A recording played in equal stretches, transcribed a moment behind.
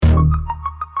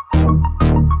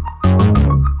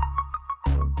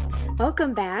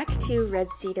Welcome back to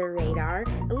Red Cedar Radar.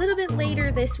 A little bit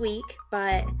later this week,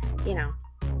 but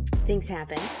things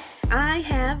happen. I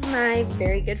have my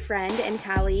very good friend and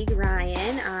colleague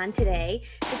Ryan on today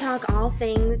to talk all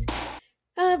things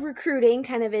recruiting,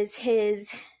 kind of is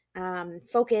his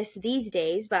focus these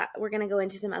days, but we're going to go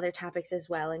into some other topics as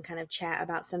well and kind of chat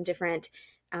about some different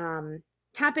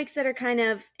topics that are kind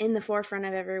of in the forefront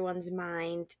of everyone's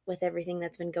mind with everything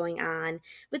that's been going on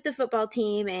with the football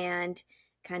team and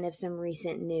kind of some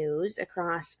recent news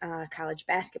across college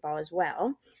basketball as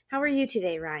well. How are you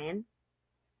today, Ryan?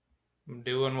 I'm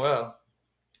doing well.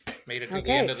 Made it to the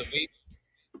end Okay, of the week.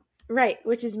 right,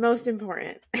 which is most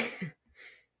important.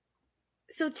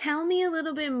 So tell me a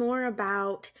little bit more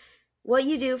about what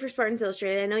you do for Spartans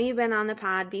Illustrated. I know you've been on the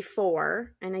pod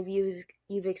before, and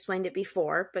you've explained it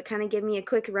before, but kind of give me a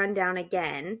quick rundown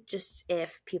again, just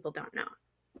if people don't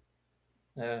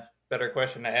know. Better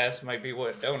question to ask might be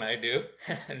what don't I do?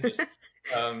 And just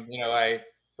I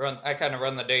kind of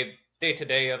run the day to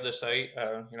day of the site.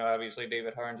 Obviously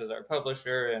David Harns is our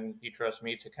publisher, and he trusts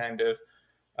me to kind of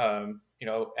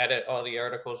edit all the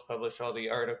articles, publish all the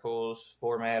articles,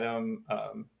 format them.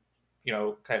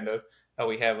 Kind of how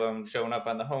we have them showing up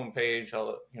on the homepage.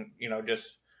 All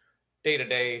just day to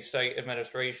day site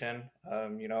administration.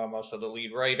 I'm also the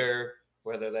lead writer,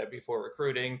 whether that be for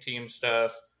recruiting, team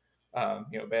stuff,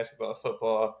 basketball,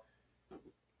 football,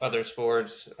 other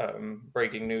sports,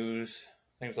 breaking news,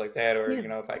 things like that. Or,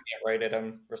 Yeah. if I can't write it,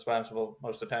 I'm responsible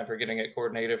most of the time for getting it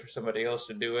coordinated for somebody else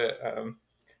to do it.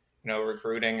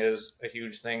 Recruiting is a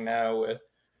huge thing now with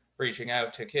reaching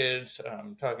out to kids,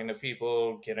 talking to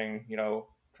people, getting,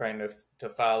 trying to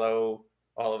follow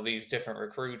all of these different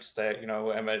recruits that,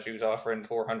 MSU's offering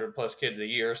 400 plus kids a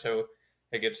year. So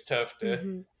it gets tough to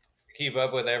Mm-hmm. keep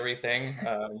up with everything,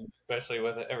 especially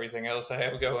with everything else I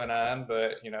have going on.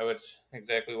 But, it's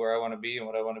exactly where I want to be and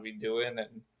what I want to be doing.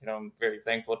 And, I'm very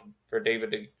thankful for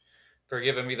David for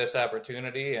giving me this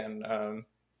opportunity. And,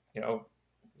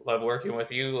 love working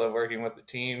with you, love working with the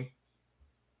team.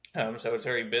 So it's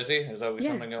very busy. There's always Yeah.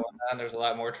 something going on. There's a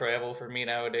lot more travel for me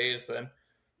nowadays than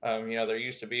there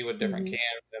used to be with different Mm-hmm.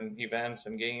 camps and events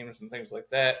and games and things like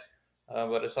that.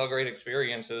 But it's all great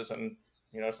experiences and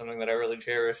something that I really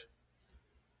cherish.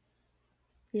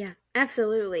 Yeah,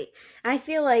 absolutely. I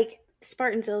feel like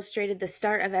Spartans Illustrated, the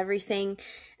start of everything,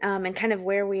 and kind of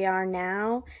where we are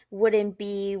now, wouldn't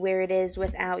be where it is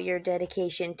without your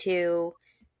dedication to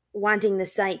wanting the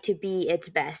site to be its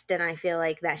best. And I feel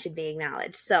like that should be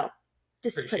acknowledged. So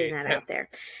just putting Appreciate that that. out there.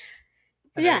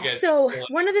 I know you Yeah. guys So feel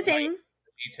one other like thing,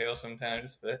 detail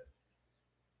sometimes, but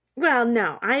well,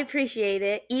 no, I appreciate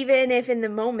it, even if in the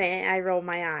moment I roll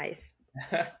my eyes.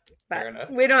 fair But enough.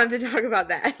 we don't have to talk about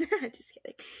that. Just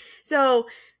kidding. So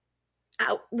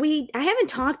I haven't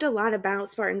talked a lot about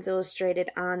Spartans Illustrated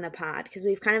on the pod because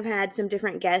we've kind of had some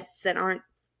different guests that aren't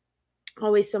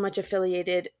always so much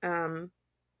affiliated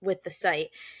with the site.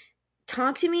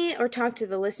 Talk to me or talk to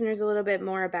the listeners a little bit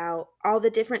more about all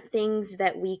the different things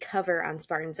that we cover on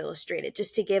Spartans Illustrated,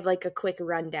 just to give like a quick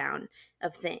rundown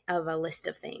of a list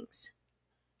of things.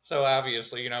 So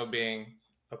obviously, being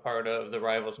a part of the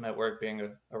Rivals Network, being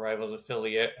a Rivals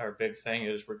affiliate, our big thing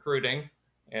is recruiting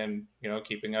and,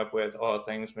 keeping up with all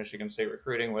things Michigan State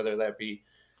recruiting, whether that be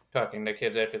talking to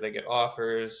kids after they get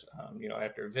offers,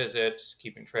 after visits,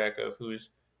 keeping track of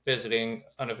who's visiting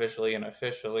unofficially and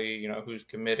officially, who's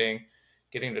committing,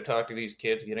 getting to talk to these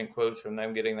kids, getting quotes from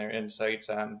them, getting their insights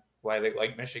on why they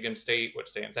like Michigan State, what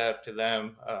stands out to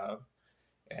them,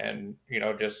 and,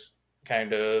 just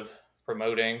kind of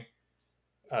promoting,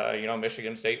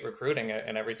 Michigan State recruiting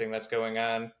and everything that's going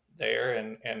on there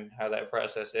and how that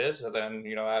process is. And then,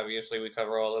 obviously we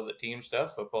cover all of the team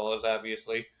stuff. Football is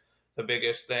obviously the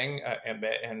biggest thing, and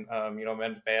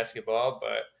men's basketball,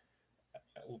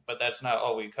 but that's not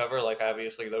all we cover. Like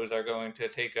obviously those are going to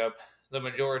take up the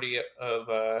majority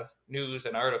of news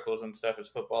and articles and stuff is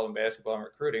football and basketball and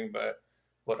recruiting. But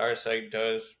what our site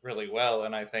does really well,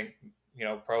 and I think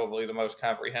probably the most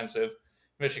comprehensive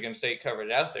Michigan State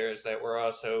coverage out there, is that we're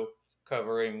also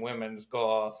covering women's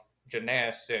golf,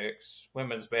 gymnastics,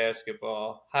 women's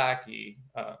basketball, hockey,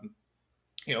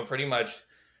 pretty much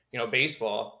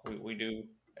baseball we do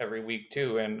every week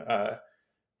too, and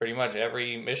pretty much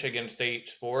every Michigan State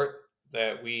sport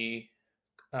that we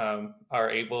are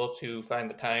able to find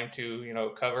the time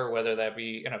to cover, whether that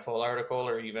be in a full article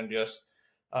or even just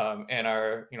in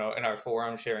our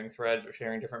forum, sharing threads or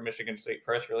sharing different Michigan State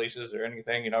press releases or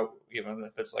anything, even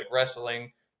if it's like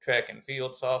wrestling, track and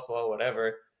field, softball,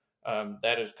 whatever,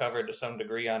 that is covered to some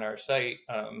degree on our site,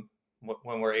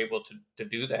 when we're able to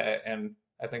do that. And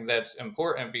I think that's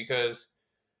important because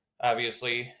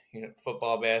obviously,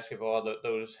 football, basketball,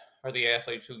 those are the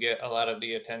athletes who get a lot of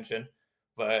the attention.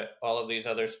 But all of these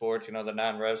other sports, the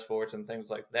non-rev sports and things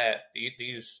like that,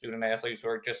 these student athletes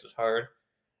work just as hard,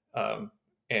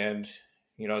 and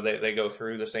they go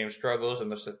through the same struggles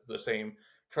and the same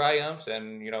triumphs.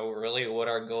 And really, what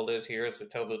our goal is here is to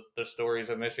tell the stories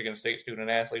of Michigan State student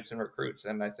athletes and recruits,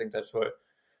 and I think that's what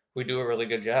we do a really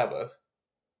good job of.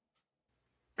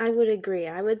 I would agree.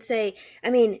 I would say, I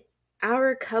mean,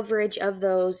 our coverage of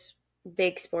those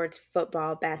big sports,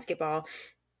 football, basketball,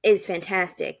 is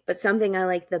fantastic. But something I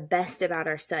like the best about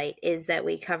our site is that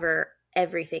we cover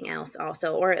everything else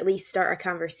also, or at least start a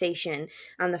conversation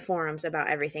on the forums about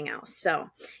everything else. So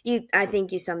I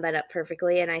think you summed that up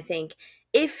perfectly. And I think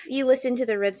if you listen to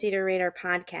the Red Cedar Radar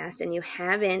podcast and you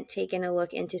haven't taken a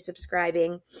look into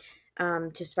subscribing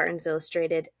to Spartans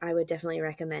Illustrated, I would definitely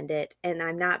recommend it. And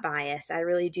I'm not biased. I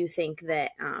really do think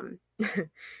that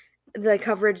the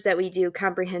coverage that we do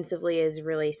comprehensively is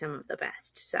really some of the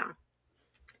best. So,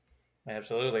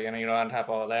 Absolutely. And, on top of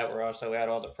all that, we're also at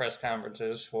all the press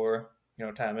conferences for,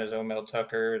 Tom Izzo, Mel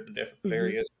Tucker, the different mhm.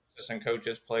 various assistant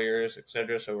coaches, players,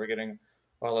 etc. So we're getting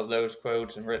all of those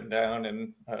quotes and written down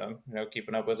and,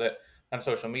 keeping up with it on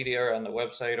social media or on the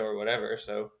website or whatever.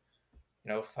 So,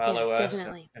 Yeah, follow us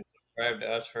definitely. and subscribe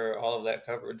to us for all of that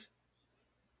coverage.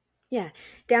 Yeah.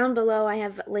 Down below, I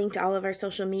have linked all of our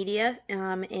social media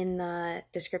in the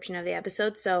description of the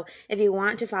episode. So if you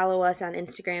want to follow us on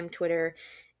Instagram, Twitter,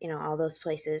 all those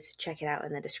places, check it out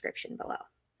in the description below.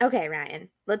 Okay, Ryan,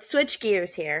 let's switch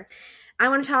gears here. I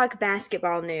want to talk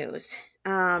basketball news.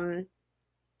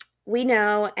 We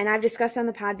know, and I've discussed on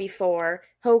the pod before,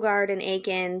 Hogard and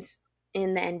Akins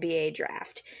in the NBA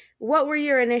draft. What were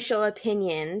your initial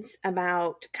opinions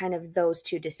about kind of those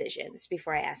two decisions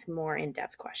before I ask more in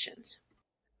depth questions?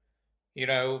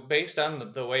 Based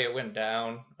on the way it went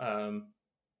down,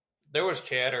 there was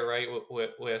chatter, right,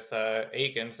 with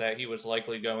Akins that he was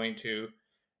likely going to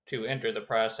enter the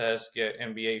process, get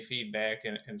NBA feedback,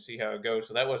 and see how it goes.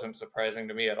 So that wasn't surprising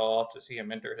to me at all to see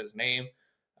him enter his name.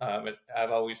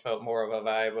 I've always felt more of a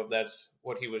vibe of that's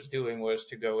what he was doing, was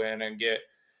to go in and get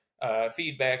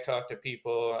feedback, talk to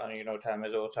people. Tom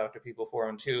Izzo will talk to people for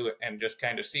him too, and just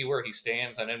kind of see where he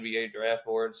stands on NBA draft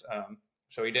boards.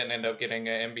 So he didn't end up getting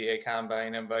an NBA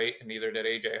Combine invite, and neither did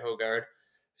AJ Hogard.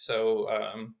 So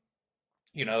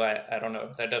I don't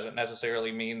know. That doesn't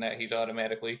necessarily mean that he's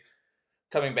automatically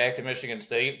coming back to Michigan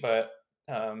State, but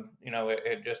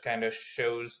it just kind of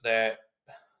shows that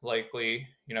likely,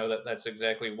 that's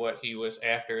exactly what he was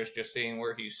after, is just seeing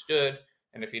where he stood.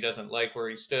 And if he doesn't like where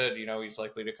he stood, he's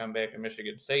likely to come back to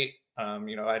Michigan State.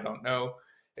 I don't know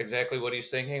exactly what he's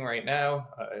thinking right now,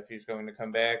 if he's going to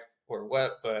come back or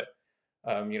what, but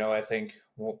I think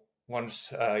once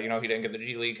he didn't get the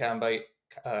G League combine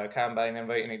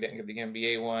invite, and he didn't get the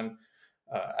NBA one.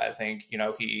 I think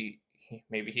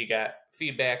maybe he got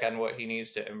feedback on what he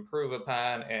needs to improve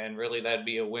upon, and really that'd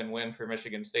be a win-win for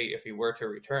Michigan State if he were to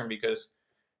return, because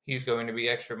he's going to be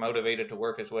extra motivated to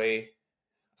work his way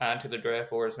onto the draft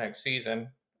boards next season,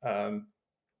 and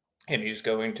he's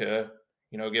going to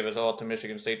give his all to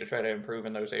Michigan State to try to improve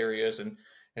in those areas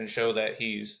and show that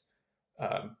he's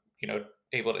um,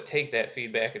 able to take that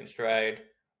feedback in stride,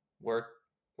 work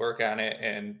work on it,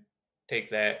 and take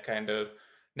that kind of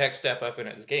next step up in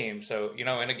his game. So,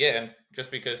 and again, just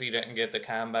because he didn't get the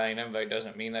combine invite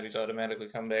doesn't mean that he's automatically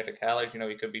come back to college.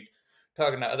 He could be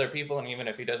talking to other people, and even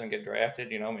if he doesn't get drafted,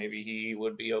 maybe he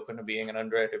would be open to being an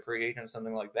undrafted free agent,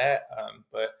 something like that.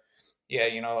 But yeah,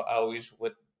 I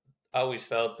always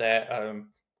felt that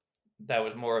that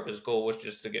was more of his goal, was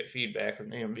just to get feedback from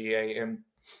the NBA. And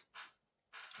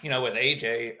with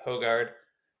AJ Hogard,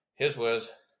 his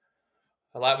was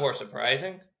a lot more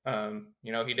surprising.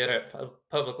 He didn't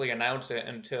publicly announce it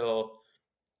until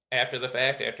after the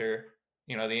fact, after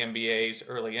the NBA's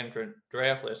early entrant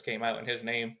draft list came out and his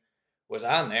name was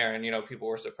on there, and people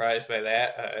were surprised by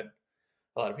that.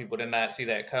 A lot of people did not see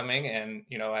that coming, and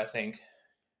I think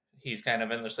he's kind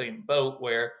of in the same boat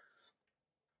where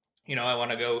I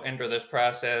want to go enter this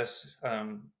process,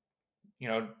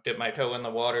 dip my toe in the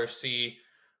water, see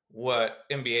what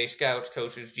NBA scouts,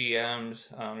 coaches, GMs,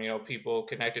 people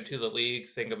connected to the league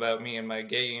think about me and my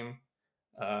game.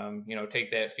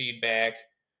 Take that feedback,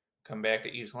 come back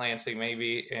to East Lansing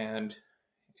maybe, and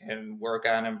work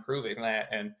on improving that.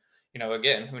 And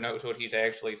again, who knows what he's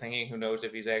actually thinking? Who knows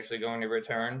if he's actually going to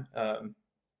return?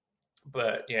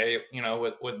 But yeah,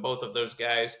 with both of those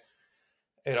guys,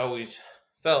 it always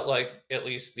felt like at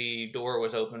least the door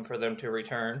was open for them to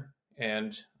return.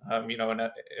 And and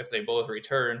if they both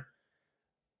return,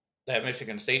 that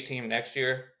Michigan State team next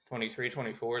year, 23,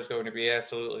 24 is going to be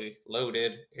absolutely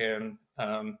loaded, and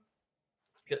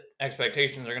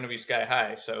expectations are going to be sky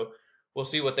high. So we'll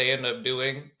see what they end up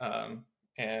doing.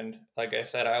 And like I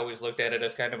said, I always looked at it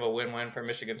as kind of a win-win for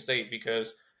Michigan State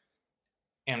because,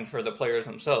 and for the players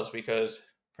themselves, because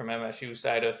from MSU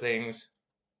side of things,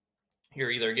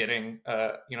 you're either getting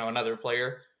another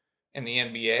player in the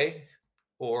NBA,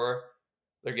 or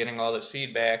they're getting all this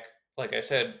feedback, like I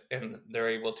said, and they're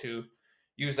able to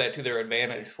use that to their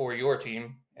advantage for your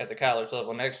team at the college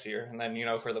level next year. And then,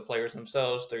 for the players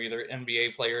themselves, they're either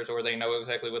NBA players or they know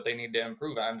exactly what they need to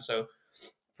improve on. So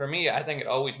for me, I think it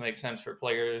always makes sense for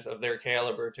players of their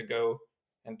caliber to go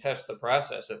and test the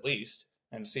process at least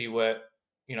and see what,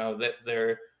 that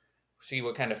they're see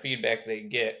what kind of feedback they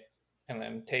get, and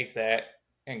then take that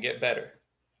and get better.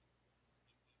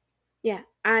 Yeah,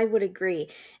 I would agree.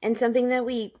 And something that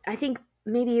I think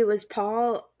maybe it was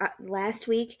Paul last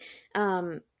week,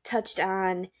 touched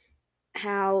on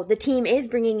how the team is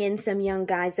bringing in some young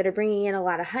guys that are bringing in a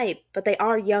lot of hype, but they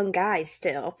are young guys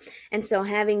still. And so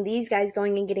having these guys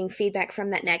going and getting feedback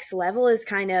from that next level is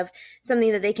kind of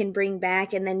something that they can bring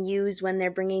back and then use when they're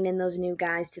bringing in those new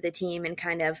guys to the team and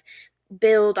kind of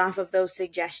build off of those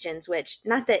suggestions, which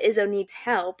not that Izzo needs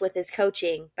help with his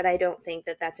coaching, but I don't think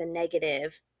that that's a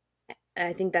negative.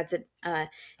 I think that's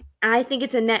I think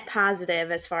it's a net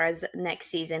positive as far as next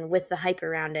season with the hype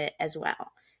around it as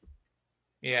well.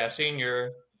 Yeah,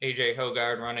 senior AJ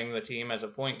Hogard running the team as a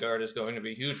point guard is going to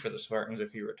be huge for the Spartans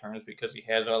if he returns, because he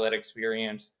has all that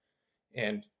experience,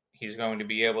 and he's going to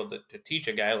be able to teach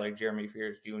a guy like Jeremy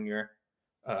Fears Jr.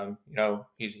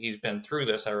 He's been through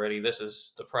this already. This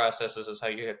is the process. This is how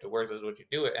you have to work. This is what you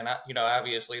do it. And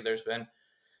obviously, there's been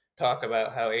talk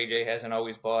about how AJ hasn't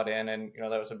always bought in, and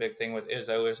that was a big thing with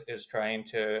Izzo is trying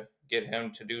to get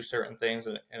him to do certain things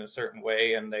in a certain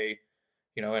way, and they,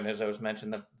 and as I was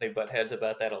mentioned, that they butt heads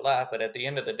about that a lot. But at the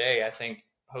end of the day, I think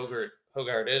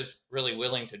Hogard is really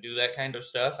willing to do that kind of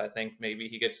stuff. I think maybe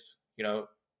he gets,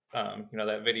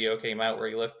 that video came out where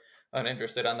he looked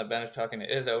uninterested on the bench talking to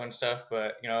Izzo and stuff.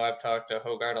 But I've talked to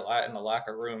Hogard a lot in the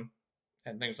locker room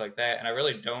and things like that, and I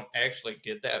really don't actually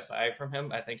get that vibe from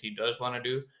him. I think he does want to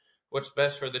do what's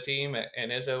best for the team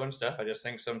and Izzo and stuff. I just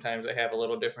think sometimes they have a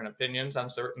little different opinions on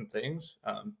certain things.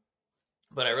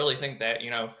 But I really think that,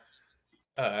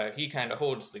 he kind of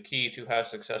holds the key to how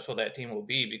successful that team will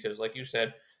be, because, like you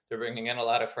said, they're bringing in a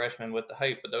lot of freshmen with the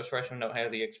hype, but those freshmen don't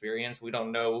have the experience. We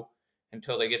don't know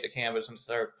until they get to campus and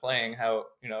start playing how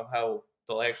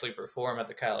they'll actually perform at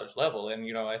the college level. And,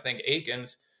 I think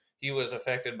Akins, he was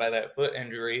affected by that foot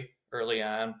injury early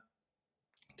on,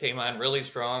 came on really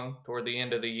strong toward the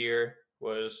end of the year,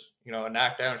 was, a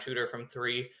knockdown shooter from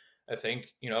three. I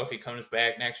think, if he comes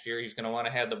back next year, he's going to want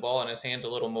to have the ball in his hands a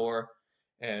little more.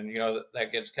 And,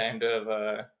 that gets kind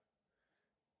of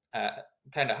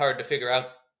hard to figure out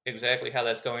exactly how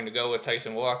that's going to go with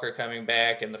Tyson Walker coming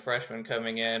back and the freshmen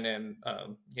coming in, and,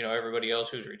 everybody else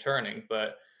who's returning.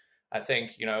 But I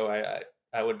think,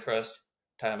 I would trust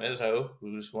Tom Izzo,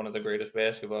 who's one of the greatest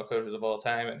basketball coaches of all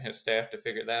time, and his staff to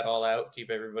figure that all out,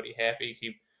 keep everybody happy,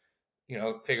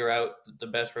 figure out the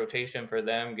best rotation for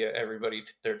them, get everybody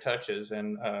their touches.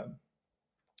 And,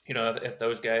 if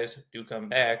those guys do come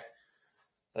back,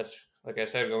 that's, like I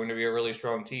said, going to be a really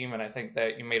strong team. And I think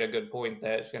that you made a good point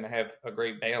that it's going to have a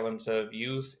great balance of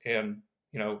youth and,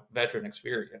 veteran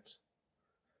experience.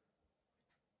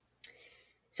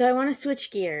 So I want to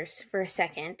switch gears for a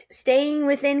second, staying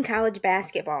within college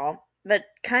basketball, but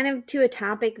kind of to a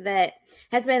topic that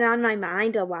has been on my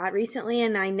mind a lot recently.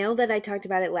 And I know that I talked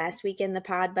about it last week in the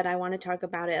pod, but I want to talk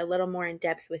about it a little more in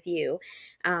depth with you.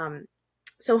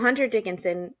 So Hunter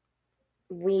Dickinson,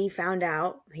 we found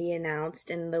out, he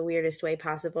announced in the weirdest way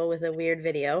possible with a weird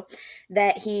video,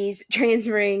 that he's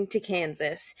transferring to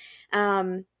Kansas.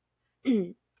 And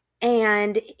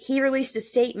he released a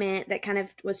statement that kind of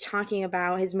was talking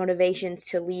about his motivations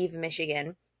to leave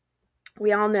Michigan.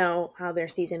 We all know how their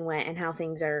season went and how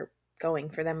things are going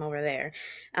for them over there.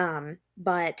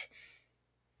 But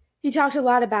he talked a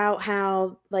lot about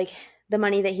how, like, the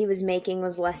money that he was making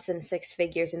was less than six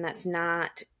figures, and that's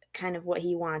not kind of what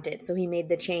he wanted. So he made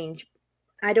the change.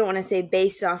 I don't want to say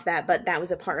based off that, but that was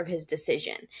a part of his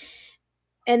decision.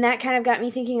 And that kind of got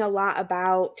me thinking a lot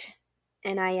about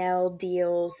NIL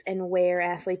deals and where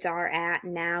athletes are at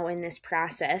now in this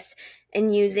process,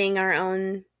 and using our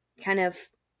own kind of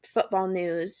football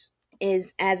news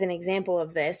is as an example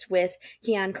of this, with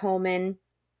Keon Coleman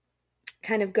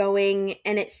kind of going,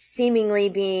 and it's seemingly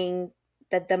being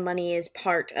that the money is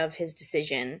part of his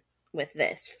decision with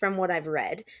this, from what I've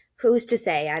read. Who's to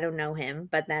say? I don't know him,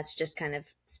 but that's just kind of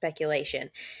speculation.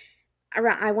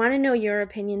 I want to know your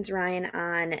opinions, Ryan,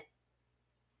 on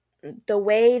the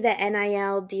way that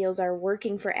NIL deals are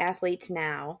working for athletes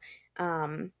now.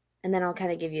 And then I'll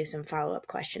kind of give you some follow up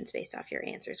questions based off your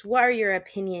answers. What are your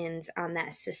opinions on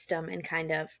that system and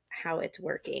kind of how it's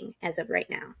working as of right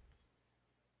now?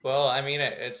 Well, I mean,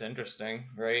 it's interesting,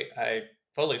 right? I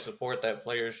fully support that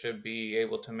players should be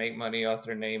able to make money off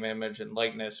their name, image, and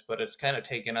likeness, but it's kind of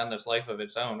taken on this life of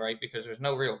its own, right? Because there's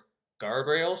no real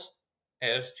guardrails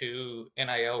as to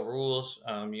NIL rules.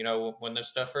 When this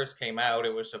stuff first came out,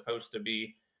 it was supposed to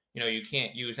be, you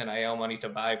can't use NIL money to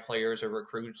buy players or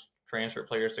recruits, transfer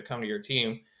players to come to your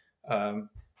team. Um,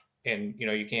 and,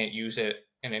 you can't use it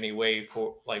in any way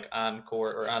for like on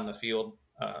court or on the field.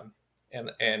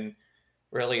 And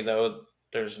really though,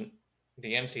 there's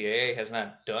the NCAA has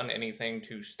not done anything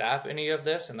to stop any of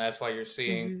this, and that's why you're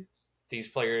seeing Mm-hmm. these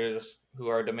players who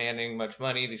are demanding much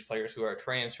money, these players who are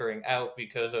transferring out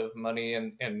because of money,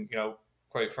 and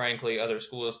quite frankly, other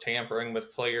schools tampering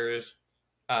with players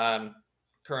on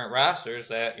current rosters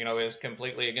that is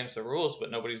completely against the rules, but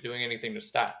nobody's doing anything to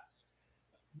stop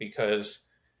because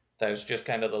that's just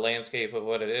kind of the landscape of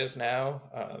what it is now.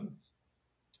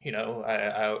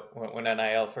 When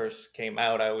NIL first came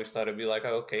out, I always thought it'd be like,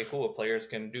 oh, okay, cool. Players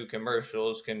can do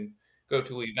commercials, can go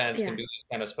to events, can Yeah. do these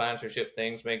kind of sponsorship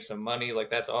things, make some money. Like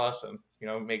that's awesome.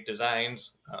 Make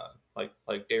designs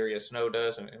like Darius Snow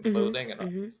does and clothing, and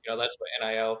Mm-hmm. Mm-hmm. that's what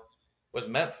NIL was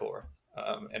meant for.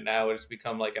 And now it's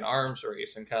become like an arms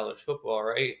race in college football,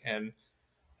 right? And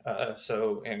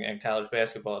and college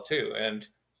basketball too. And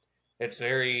it's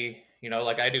very,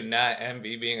 like I do not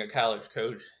envy being a college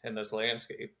coach in this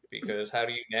landscape because how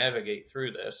do you navigate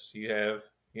through this? You have,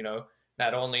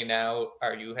 not only now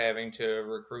are you having to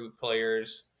recruit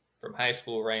players from high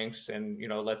school ranks and,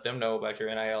 let them know about your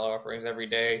NIL offerings every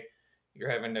day. You're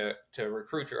having to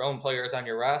recruit your own players on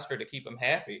your roster to keep them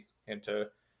happy and to,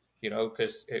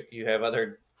 because you have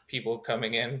other people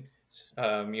coming in,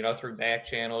 through back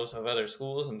channels of other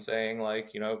schools and saying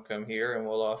like, come here and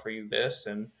we'll offer you this.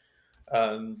 And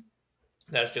um,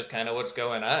 that's just kind of what's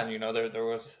going on. There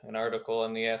was an article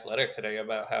in the Athletic today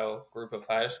about how group of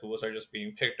five schools are just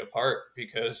being picked apart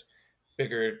because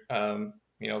bigger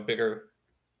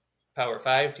Power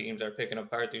Five teams are picking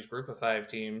apart these group of five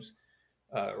teams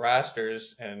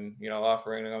rosters and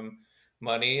offering them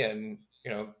money and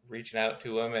reaching out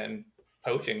to them and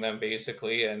poaching them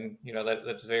basically, and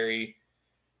that's very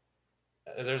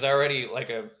there's already like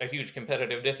a huge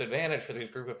competitive disadvantage for these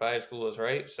group of five schools,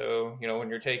 right? So, when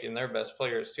you're taking their best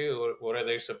players too, what are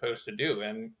they supposed to do?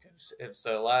 And it's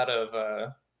a lot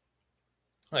of,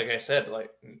 like I said, like,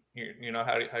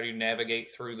 how do you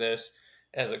navigate through this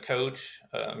as a coach,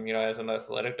 as an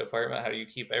athletic department? How do you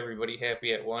keep everybody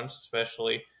happy at once,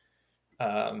 especially,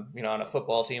 on a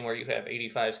football team where you have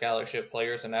 85 scholarship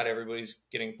players and not everybody's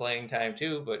getting playing time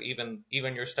too, but even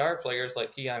your star players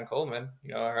like Keon Coleman,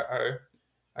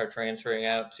 are transferring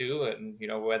out too, and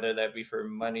whether that be for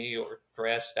money or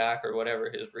draft stock or whatever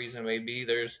his reason may be,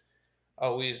 there's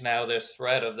always now this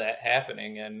threat of that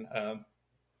happening, and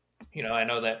I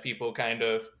know that people kind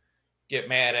of get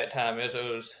mad at Tom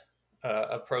Izzo's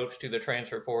approach to the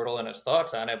transfer portal and his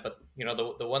thoughts on it. But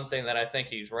the one thing that I think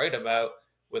he's right about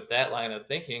with that line of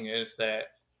thinking is that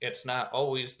it's not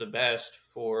always the best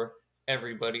for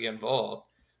everybody involved.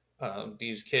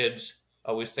 These kids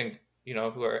always think,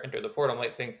 who are enter the portal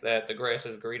might think that the grass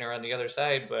is greener on the other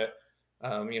side, but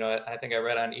I think I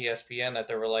read on ESPN that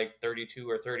there were like 32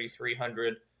 or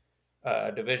 3,300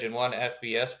 Division One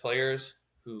FBS players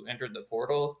who entered the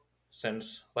portal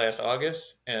since last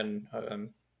August, and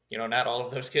not all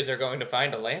of those kids are going to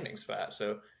find a landing spot.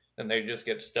 So then they just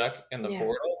get stuck in the Yeah.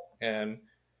 portal, and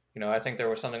I think there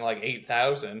was something like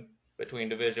 8,000 between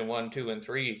Division One, Two, and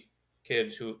Three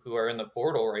kids who are in the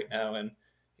portal right now, and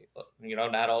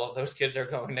not all of those kids are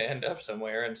going to end up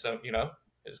somewhere, and some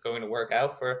it's going to work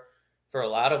out for a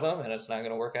lot of them, and it's not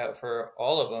going to work out for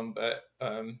all of them, but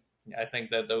I think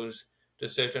that those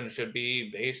decisions should be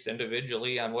based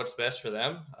individually on what's best for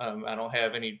them. I don't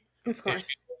have any Of issue course.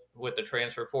 with the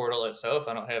transfer portal itself.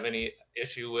 I don't have any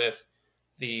issue with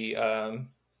the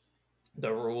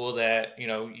rule that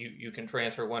you can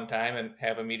transfer one time and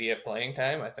have immediate playing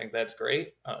time. I think that's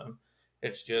great.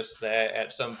 It's just that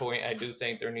at some point, I do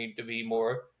think there need to be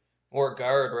more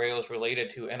guardrails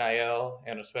related to NIL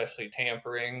and especially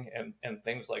tampering and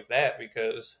things like that,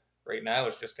 because right now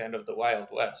it's just kind of the Wild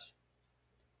West.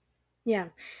 Yeah.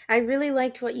 I really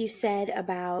liked what you said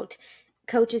about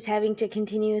coaches having to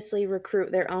continuously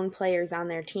recruit their own players on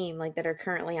their team, like that are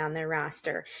currently on their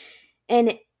roster.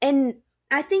 And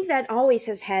I think that always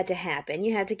has had to happen.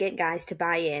 You have to get guys to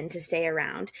buy in to stay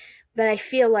around. But I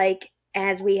feel like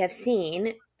as we have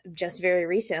seen just very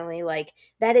recently, like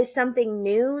that is something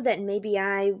new that maybe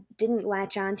I didn't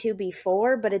latch onto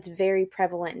before, but it's very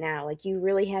prevalent now. Like you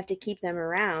really have to keep them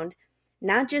around,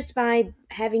 not just by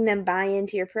having them buy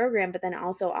into your program, but then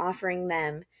also offering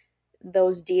them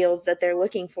those deals that they're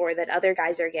looking for that other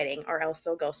guys are getting, or else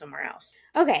they'll go somewhere else.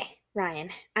 Okay, Ryan,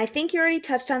 I think you already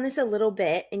touched on this a little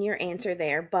bit in your answer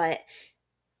there, but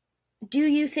do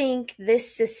you think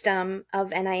this system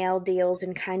of NIL deals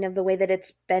and kind of the way that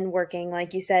it's been working,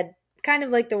 like you said, kind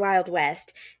of like the Wild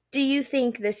West, do you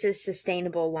think this is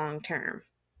sustainable long term?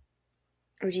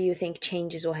 Or do you think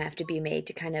changes will have to be made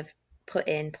to kind of put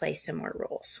in place some more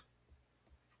rules?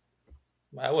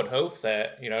 I would hope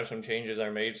that some changes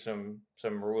are made, some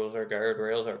rules or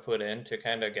guardrails are put in to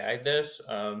kind of guide this.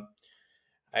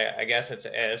 I guess it's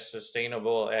as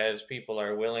sustainable as people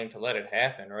are willing to let it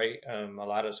happen, right? A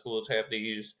lot of schools have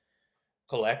these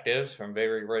collectives from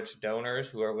very rich donors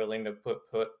who are willing to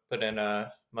put in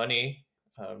money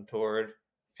toward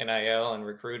NIL and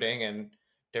recruiting and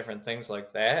different things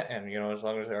like that. And as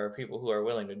long as there are people who are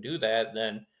willing to do that,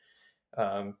 then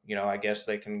I guess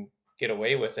they can get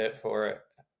away with it for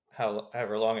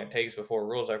however long it takes before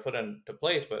rules are put into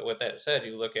place. But with that said,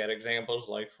 you look at examples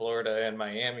like Florida and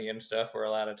Miami and stuff, where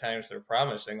a lot of times they're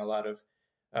promising a lot of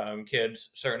kids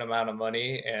certain amount of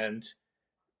money, and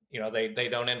they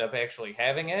don't end up actually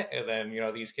having it, and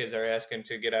then these kids are asking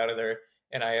to get out of their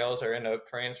NILs or end up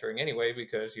transferring anyway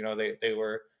because they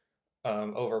were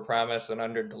overpromised and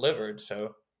underdelivered.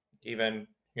 So even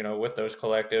with those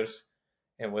collectives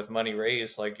and with money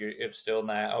raised, like it's still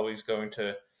not always going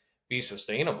to be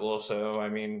sustainable. So I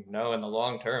mean, no, in the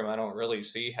long term, I don't really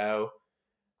see how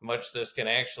much this can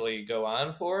actually go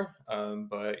on for.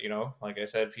 But like I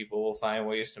said, people will find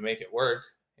ways to make it work,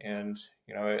 and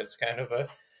it's kind of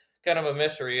a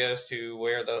mystery as to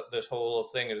where this whole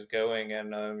thing is going,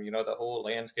 and the whole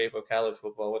landscape of college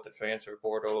football with the transfer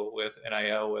portal, with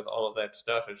NIL, with all of that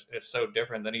stuff is so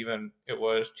different than even it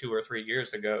was 2 or 3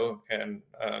 years ago, and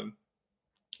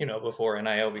before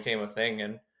NIL became a thing,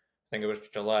 and I think it was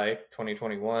July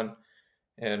 2021,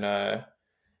 and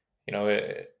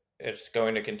it's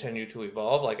going to continue to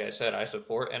evolve. Like I said, I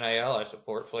support NIL. I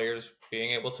support players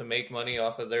being able to make money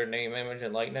off of their name, image,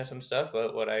 and likeness and stuff.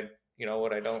 But what I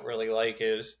don't really like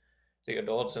is the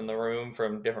adults in the room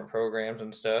from different programs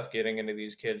and stuff getting into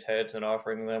these kids' heads and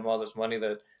offering them all this money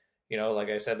that, like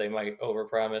I said, they might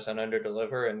overpromise and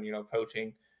underdeliver, and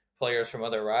poaching players from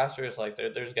other rosters. Like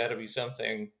there's got to be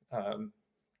something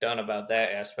done about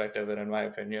that aspect of it, in my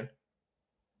opinion.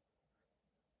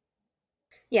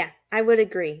 Yeah, I would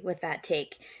agree with that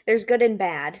take. There's good and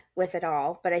bad with it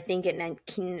all, but I think it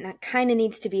kind of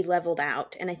needs to be leveled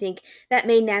out, and I think that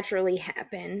may naturally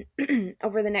happen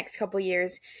over the next couple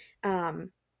years.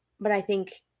 Um, but I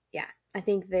think, yeah, I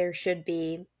think there should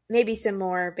be maybe some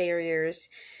more barriers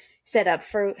set up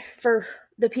for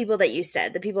the people that you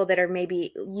said, the people that are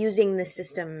maybe using the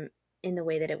system in the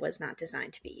way that it was not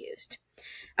designed to be used.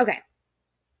 Okay,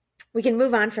 we can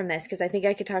move on from this because I think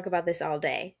I could talk about this all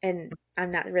day, and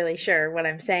I'm not really sure what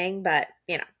I'm saying, but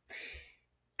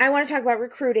I want to talk about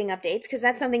recruiting updates because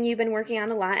that's something you've been working on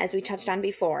a lot, as we touched on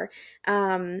before.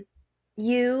 Um,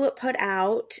 you put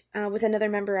out with another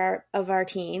member of our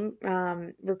team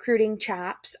recruiting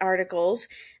chops articles,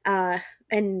 uh,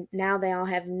 and now they all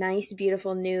have nice,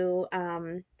 beautiful new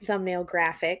thumbnail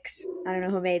graphics. I don't know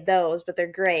who made those, but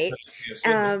they're great. Yes,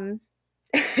 good one. Um,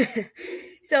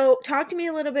 so, talk to me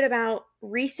a little bit about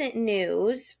recent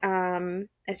news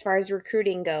as far as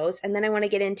recruiting goes, and then I want to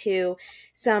get into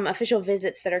some official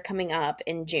visits that are coming up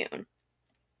in June.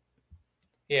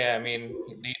 Yeah, I mean,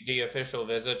 the official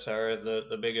visits are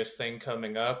the biggest thing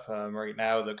coming up. Right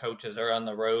now, the coaches are on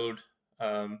the road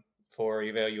for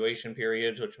evaluation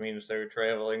periods, which means they're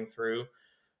traveling through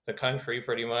the country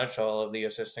pretty much. All of the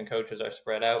assistant coaches are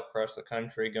spread out across the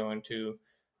country, going to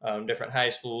different high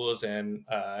schools and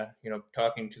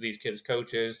talking to these kids'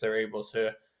 coaches. They're able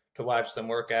to watch them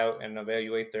work out and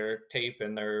evaluate their tape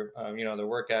and their their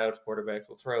workouts. Quarterbacks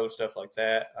will throw stuff like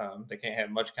that. They can't have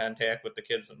much contact with the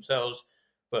kids themselves,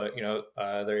 but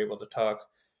they're able to talk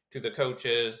to the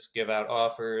coaches, give out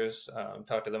offers,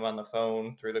 talk to them on the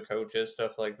phone through the coaches,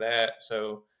 stuff like that.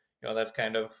 So that's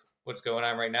kind of what's going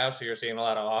on right now. So you're seeing a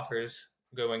lot of offers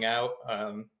going out,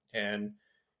 and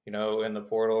in the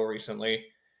portal recently,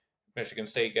 Michigan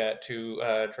State got two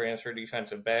transfer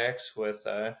defensive backs with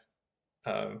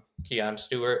Keon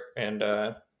Stewart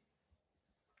and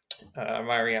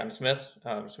Marion Smith.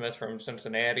 Smith from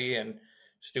Cincinnati and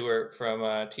Stewart from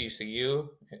TCU.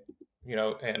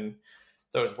 And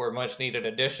those were much needed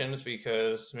additions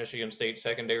because Michigan State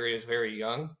secondary is very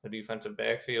young. The defensive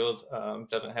backfield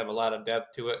doesn't have a lot of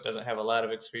depth to it, doesn't have a lot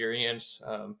of experience.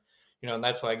 And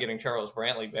that's why getting Charles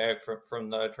Brantley back from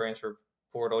the transfer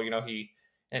portal, he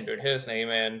entered his name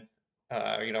in,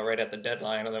 right at the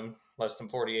deadline, and then less than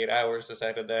 48 hours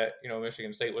decided that,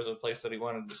 Michigan State was a place that he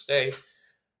wanted to stay.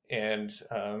 And,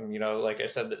 like I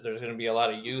said, there's going to be a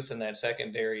lot of youth in that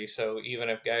secondary. So even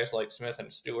if guys like Smith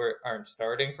and Stewart aren't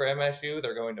starting for MSU,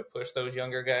 they're going to push those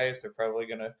younger guys. They're probably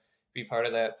going to be part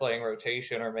of that playing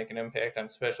rotation or make an impact on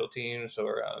special teams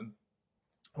or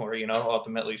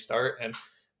ultimately start.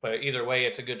 But either way,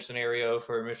 it's a good scenario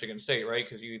for Michigan State, right?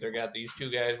 Because you either got these two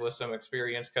guys with some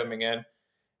experience coming in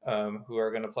who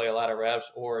are going to play a lot of reps,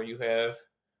 or you have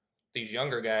these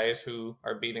younger guys who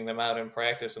are beating them out in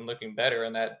practice and looking better,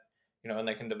 and that and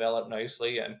they can develop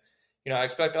nicely. And I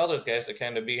expect all those guys to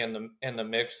kind of be in the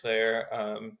mix there.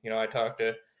 I talked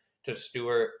to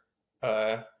Stewart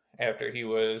after he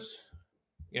was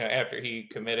after he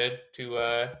committed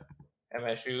to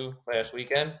MSU last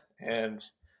weekend, and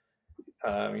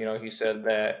he said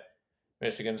that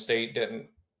Michigan State didn't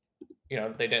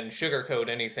they didn't sugarcoat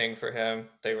anything for him.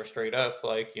 They were straight up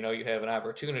like, you have an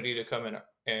opportunity to come in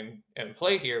and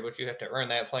play here, but you have to earn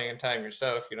that playing time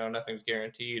yourself. Nothing's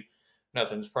guaranteed,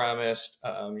 nothing's promised.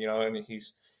 And he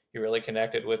really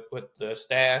connected with the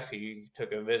staff. He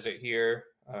took a visit here,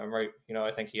 right?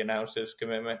 I think he announced his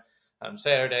commitment on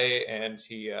Saturday, and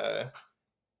he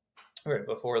right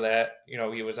before that,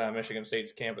 he was on Michigan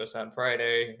State's campus on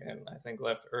Friday, and I think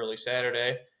left early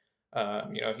Saturday.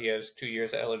 He has 2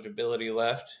 years of eligibility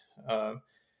left.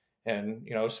 And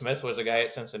Smith was a guy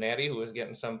at Cincinnati who was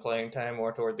getting some playing time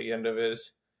more toward the end of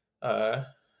his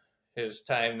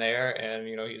time there. And,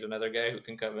 he's another guy who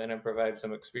can come in and provide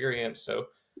some experience. So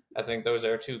I think those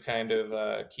are two kind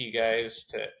of key guys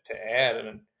to add.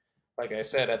 And like I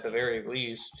said, at the very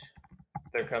least,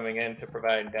 they're coming in to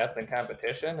provide depth and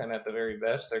competition. And at the very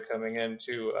best, they're coming in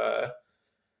to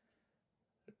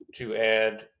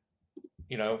add,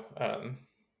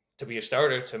 to be a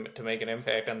starter, to make an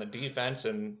impact on the defense.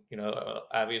 And,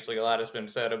 obviously a lot has been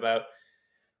said about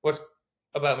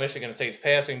Michigan State's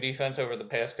passing defense over the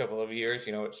past couple of years.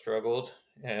 It struggled.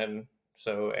 And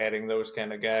so adding those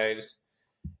kind of guys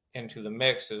into the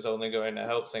mix is only going to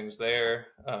help things there.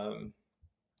 And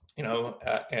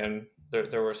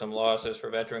there were some losses for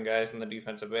veteran guys in the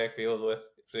defensive backfield with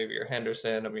Xavier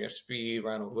Henderson, Amir Speed,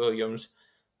 Ronald Williams.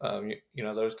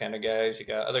 Those kind of guys. You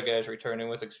got other guys returning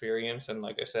with experience, and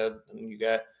like I said, you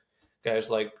got guys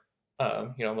like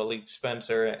Malik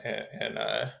Spencer and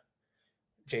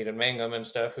Jaden Mangum and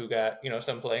stuff who got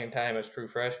some playing time as true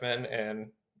freshmen. And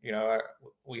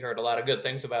we heard a lot of good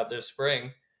things about this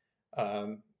spring.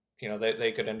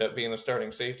 They could end up being the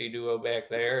starting safety duo back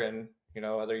there, and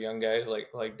other young guys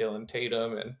like Dylan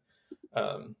Tatum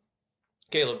and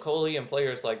Caleb Coley and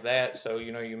players like that. So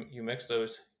you mix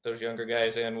those younger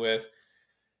guys in with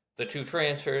the two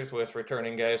transfers, with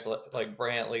returning guys like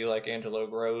Brantley, like Angelo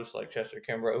Gross, like Chester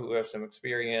Kimbrough, who have some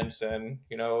experience. And,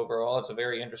 overall, it's a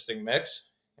very interesting mix.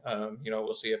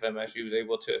 We'll see if MSU is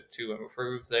able to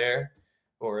improve there,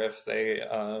 or if they,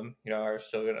 are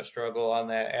still going to struggle on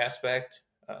that aspect.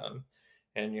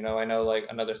 And, I know like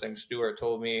another thing Stewart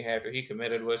told me after he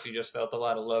committed was he just felt a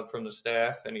lot of love from the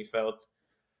staff, and he felt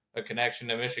a connection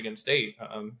to Michigan State.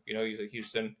 He's a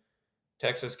Houston,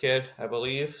 Texas kid, I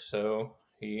believe. So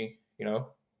he,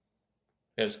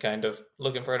 is kind of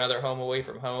looking for another home away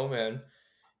from home. And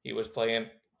he was playing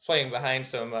behind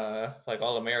some like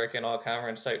All-American,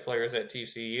 All-Conference type players at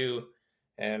TCU,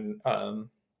 and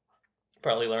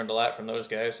probably learned a lot from those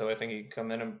guys. So I think he can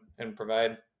come in and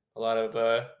provide a lot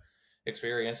of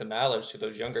experience and knowledge to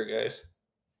those younger guys.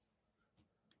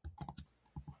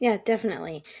 Yeah,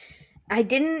 definitely. I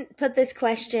didn't put this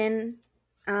question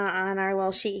on our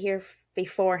little sheet here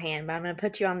beforehand, but I'm going to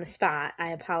put you on the spot.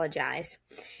 I apologize.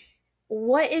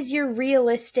 What is your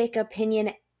realistic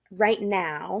opinion right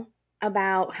now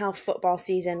about how football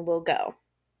season will go?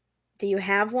 Do you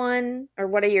have one, or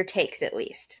what are your takes at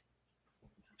least?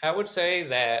 I would say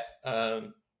that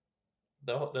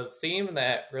the theme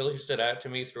that really stood out to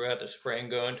me throughout the spring,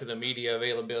 going to the media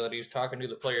availabilities, talking to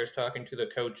the players, talking to the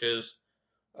coaches,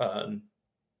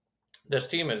 this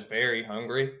team is very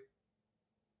hungry,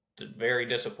 very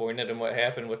disappointed in what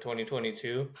happened with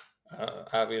 2022.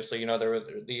 Obviously, there were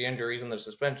the injuries and the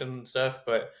suspension and stuff,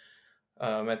 but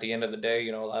at the end of the day,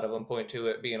 a lot of them point to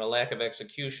it being a lack of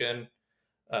execution,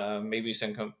 maybe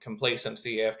some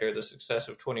complacency after the success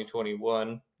of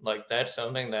 2021. Like, that's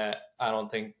something that I don't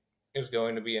think is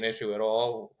going to be an issue at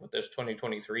all with this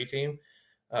 2023 team.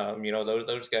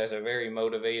 Those guys are very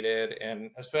motivated,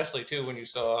 and especially too when you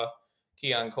saw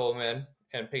Keon Coleman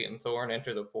and Peyton Thorne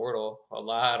enter the portal, a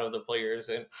lot of the players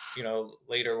and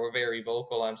later were very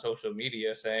vocal on social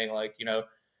media saying like,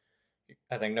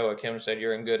 I think Noah Kim said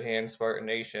you're in good hands, Spartan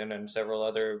Nation, and several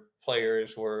other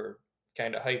players were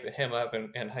kind of hyping him up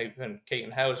and hyping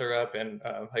Caton Hauser up and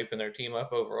hyping their team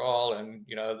up overall. And,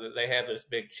 they have this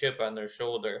big chip on their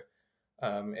shoulder.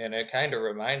 And it kind of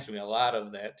reminds me a lot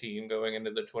of that team going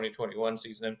into the 2021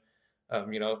 season,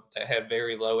 that had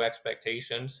very low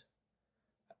expectations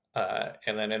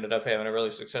and then ended up having a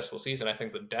really successful season. I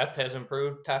think the depth has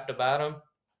improved top to bottom.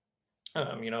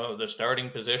 The starting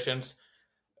positions,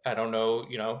 I don't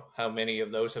know, how many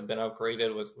of those have been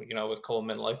upgraded with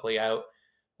Coleman likely out.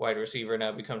 Wide receiver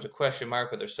now becomes a question mark,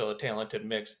 but there's still a talented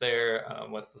mix there.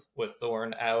 With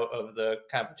Thorne out of the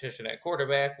competition at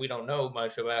quarterback, we don't know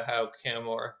much about how Kim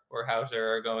or Hauser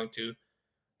are going to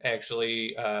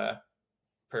actually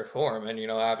perform. And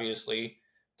obviously,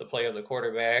 the play of the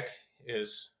quarterback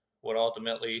is what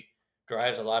ultimately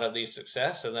drives a lot of these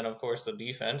success. And then, of course, the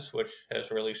defense, which has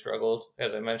really struggled,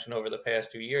 as I mentioned, over the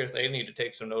past 2 years, they need to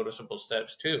take some noticeable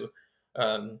steps too.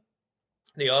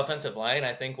 The offensive line,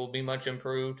 I think, will be much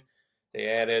improved. They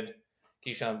added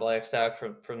Keyshawn Blackstock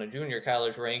from the junior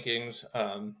college rankings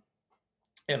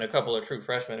and a couple of true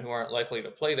freshmen who aren't likely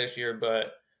to play this year.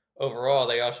 But overall,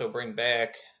 they also bring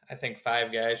back, I think,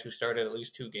 5 guys who started at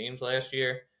least 2 games last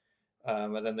year.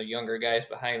 And then the younger guys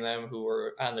behind them who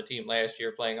were on the team last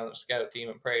year playing on the scout team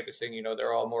and practicing,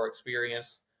 they're all more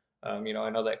experienced. I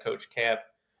know that Coach Cap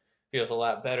feels a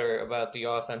lot better about the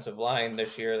offensive line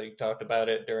this year. They talked about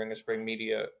it during a spring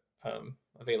media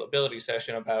availability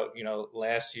session about,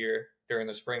 last year during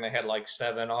the spring, they had like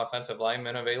 7 offensive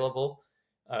linemen available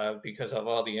because of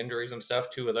all the injuries and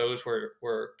stuff. 2 of those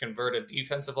were converted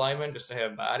defensive linemen just to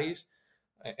have bodies.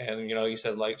 And, he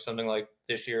said like something like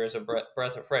this year is a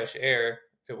breath of fresh air.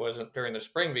 It wasn't during the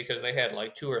spring because they had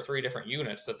like 2 or 3 different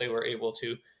units that they were able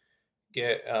to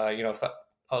get,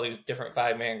 all these different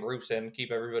 5-man groups in, keep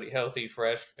everybody healthy,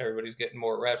 fresh. Everybody's getting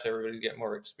more reps. Everybody's getting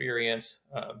more experience.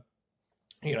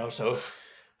 So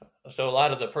a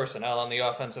lot of the personnel on the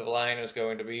offensive line is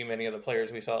going to be many of the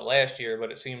players we saw last year,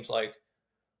 but it seems like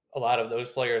a lot of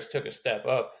those players took a step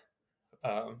up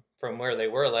from where they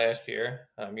were last year.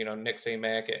 Nick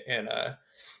Mack and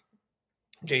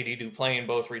JD Duplain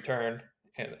both returned,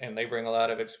 and they bring a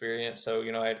lot of experience. So,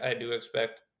 I do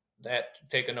expect that to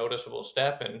take a noticeable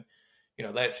step, and,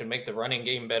 that should make the running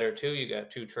game better too. You got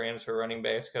 2 transfer running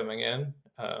backs coming in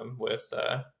with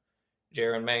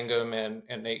Jaron Mangum and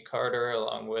Nate Carter,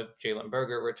 along with Jalen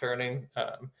Berger returning,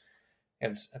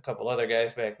 and a couple other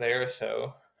guys back there.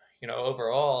 So,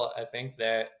 overall, I think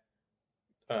that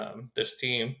this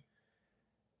team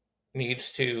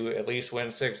needs to at least win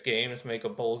 6 games, make a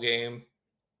bowl game,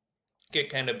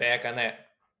 get kind of back on that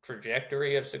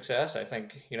trajectory of success. I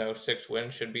think 6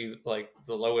 wins should be like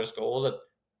the lowest goal.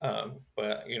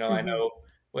 But I know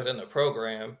within the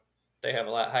program they have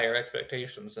a lot higher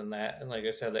expectations than that. And like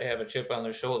I said, they have a chip on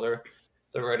their shoulder.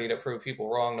 They're ready to prove people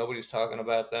wrong. Nobody's talking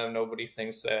about them. Nobody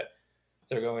thinks that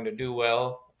they're going to do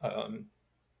well.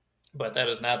 But that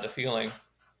is not the feeling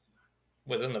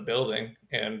within the building.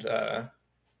 And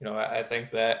I think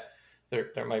that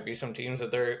there might be some teams that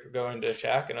they're going to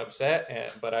shock and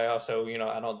upset. But I also,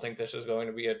 I don't think this is going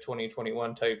to be a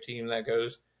 2021 type team that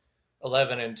goes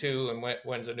 11-2 and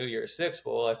wins a New Year's Six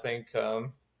bowl. I think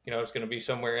it's going to be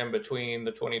somewhere in between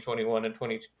the 2021 and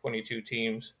 2022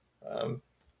 teams.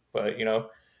 But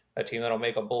a team that'll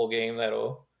make a bowl game,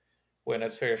 that'll win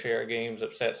its fair share of games,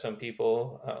 upset some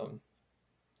people.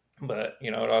 But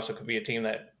it also could be a team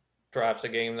that drops a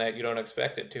game that you don't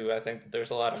expect it to. I think that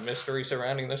there's a lot of mystery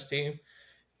surrounding this team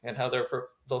and how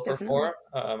they'll perform.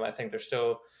 I think they're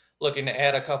still looking to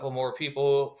add a couple more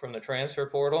people from the transfer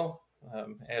portal,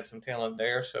 add some talent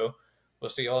there. So we'll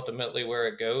see ultimately where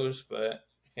it goes. But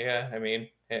yeah, I mean,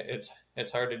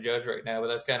 it's hard to judge right now. But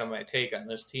that's kind of my take on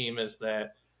this team is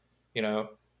that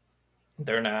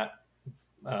they're not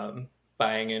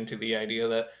buying into the idea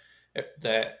that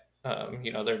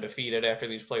they're defeated after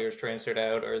these players transferred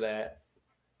out, or that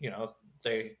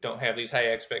they don't have these high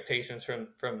expectations from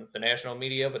the national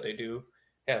media, but they do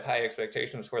have high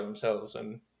expectations for themselves.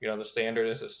 And the standard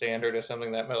is a standard is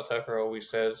something that Mel Tucker always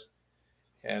says,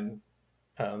 and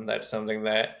that's something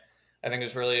that I think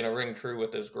is really going to ring true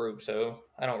with this group. So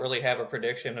I don't really have a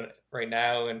prediction right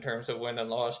now in terms of win and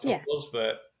loss totals,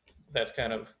 but that's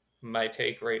kind of my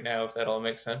take right now, if that all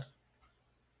makes sense.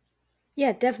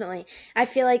 Yeah, definitely. I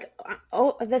feel like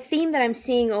the theme that I'm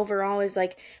seeing overall is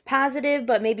like positive,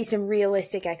 but maybe some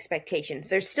realistic expectations.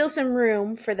 There's still some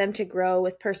room for them to grow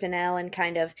with personnel and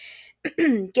kind of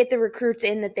get the recruits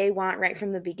in that they want right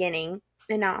from the beginning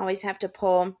and not always have to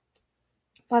pull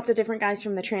lots of different guys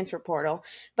from the transfer portal.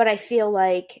 But I feel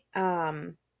like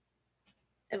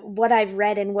what I've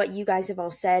read and what you guys have all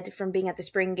said from being at the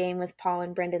spring game with Paul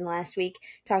and Brendan last week,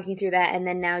 talking through that, and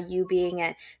then now you being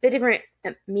at the different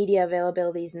media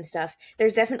availabilities and stuff,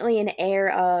 there's definitely an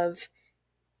air of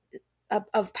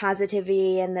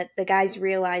positivity, and that the guys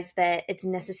realize that it's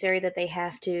necessary that they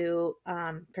have to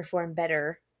perform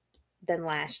better than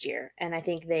last year. And I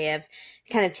think they have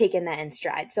kind of taken that in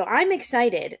stride. So I'm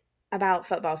excited about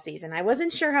football season. I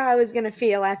wasn't sure how I was going to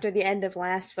feel after the end of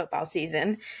last football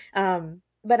season,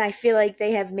 but I feel like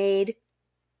they have made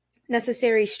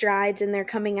necessary strides and they're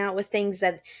coming out with things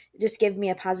that just give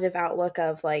me a positive outlook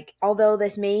of like, although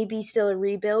this may be still a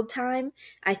rebuild time,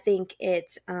 I think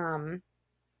it's going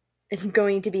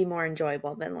to be more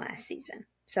enjoyable than last season.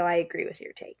 So I agree with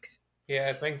your takes. Yeah,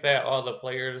 I think that all the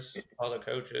players, all the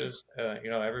coaches,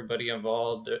 everybody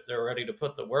involved, they're ready to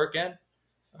put the work in.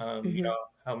 Mm-hmm.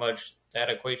 How much that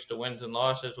equates to wins and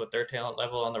losses with their talent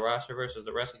level on the roster versus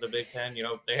the rest of the Big Ten.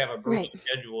 They have a brutal Right.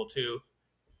 schedule too,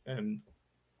 and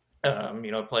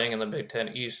playing in the Big Ten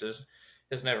East is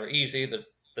never easy.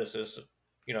 This is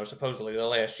supposedly the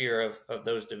last year of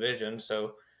those divisions,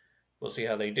 so we'll see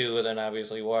how they do. And then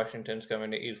obviously Washington's coming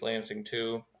to East Lansing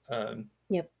too,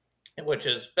 Yep. which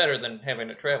is better than having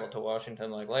to travel to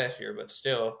Washington like last year, but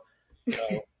still,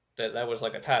 that was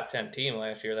like a top 10 team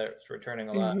last year that's returning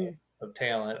a lot Mm-hmm. of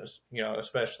talent,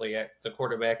 especially at the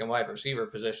quarterback and wide receiver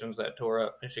positions that tore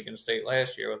up Michigan State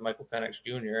last year with Michael Penix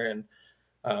Jr. and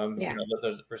Yeah.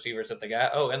 those receivers that they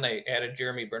got. Oh, and they added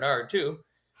Jeremy Bernard too,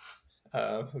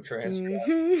 who transferred out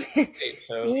Mm-hmm. of state.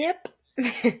 So Yep.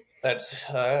 that's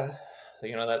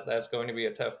that's going to be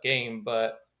a tough game,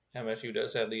 but MSU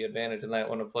does have the advantage in that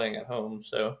one of playing at home.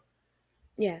 So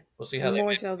Yeah. we'll see how they More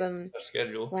make so than a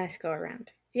schedule. last go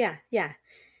around. Yeah. Yeah.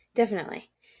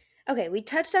 Definitely. Okay, we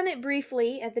touched on it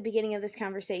briefly at the beginning of this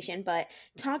conversation, but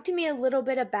talk to me a little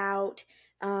bit about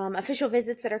official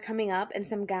visits that are coming up and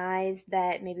some guys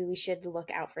that maybe we should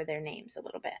look out for their names a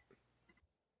little bit.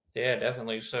 Yeah,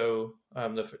 definitely. So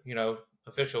the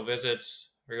official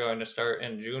visits are going to start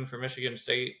in June for Michigan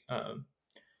State.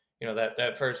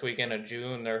 That first weekend of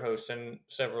June, they're hosting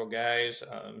several guys.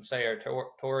 Sayar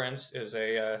Torrance is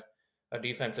a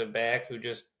defensive back who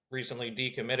just recently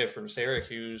decommitted from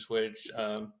Syracuse, which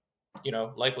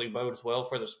likely bodes well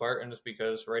for the Spartans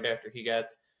because right after he got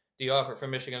the offer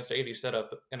from Michigan State, he set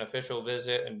up an official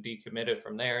visit and decommitted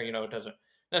from there. It doesn't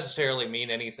necessarily mean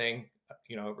anything,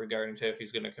 regarding to if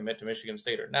he's going to commit to Michigan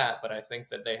State or not. But I think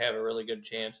that they have a really good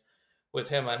chance with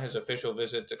him on his official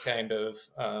visit to kind of,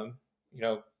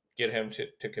 get him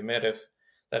to commit if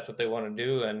that's what they want to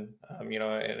do, and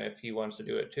and if he wants to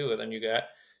do it too. And then you got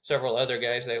several other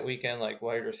guys that weekend, like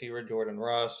wide receiver Jordan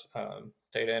Ross,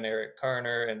 tight end Eric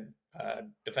Carner, and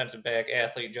defensive back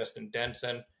athlete Justin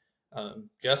Denson.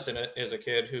 Justin is a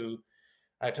kid who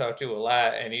I talk to a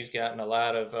lot, and he's gotten a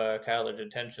lot of college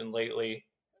attention lately.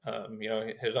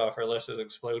 His offer list has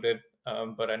exploded,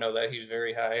 but I know that he's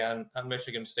very high on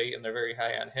Michigan State, and they're very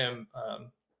high on him.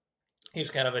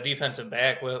 He's kind of a defensive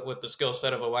back with the skill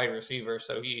set of a wide receiver,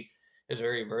 so he is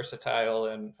very versatile,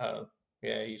 and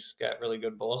yeah, he's got really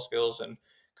good ball skills and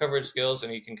coverage skills,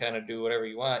 and he can kind of do whatever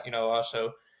you want.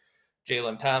 Also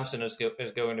Jalen Thompson is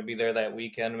going to be there that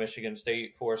weekend. Michigan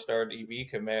State 4-star DB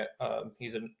commit.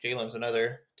 Jalen's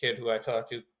another kid who I talk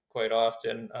to quite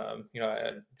often.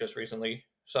 I just recently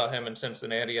saw him in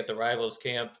Cincinnati at the Rivals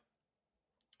camp.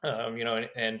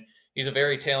 And he's a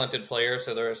very talented player.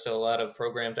 So there are still a lot of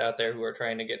programs out there who are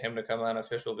trying to get him to come on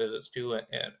official visits too,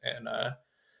 and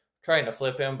trying to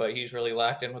flip him. But he's really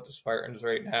locked in with the Spartans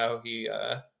right now. He's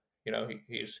a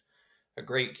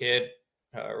great kid,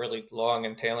 a really long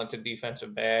and talented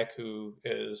defensive back who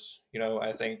is,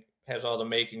 I think has all the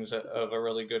makings of a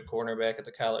really good cornerback at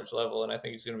the college level, and I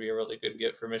think he's going to be a really good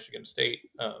get for Michigan State.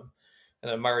 And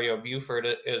then Mario Buford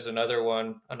is another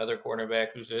cornerback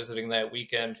who's visiting that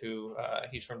weekend. Who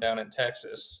he's from down in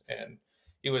Texas, and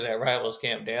he was at Rivals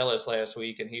Camp Dallas last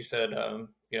week, and he said,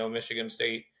 Michigan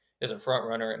State is a front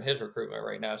runner in his recruitment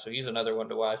right now. So he's another one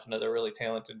to watch, another really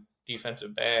talented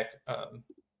defensive back.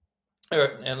 And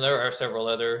there are several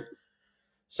others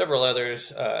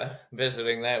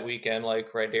visiting that weekend,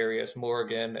 like Rydarius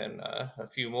Morgan and a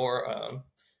few more.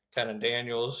 Kind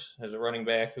Daniels is a running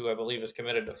back who I believe is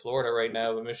committed to Florida right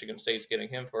now, but Michigan State's getting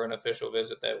him for an official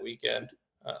visit that weekend.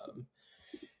 Um,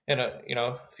 and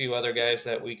a few other guys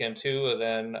that weekend too. And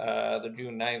then the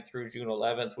June 9th through June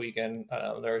 11th weekend,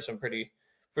 there were some pretty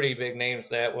big names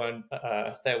that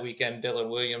weekend. Dylan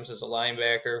Williams is a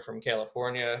linebacker from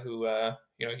California who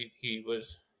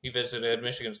he visited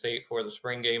Michigan State for the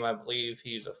spring game, I believe.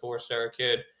 He's a 4-star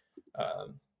kid,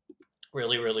 um,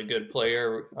 really good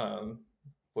player.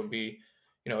 Would be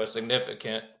a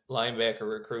significant linebacker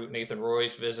recruit. Nathan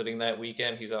Royce visiting that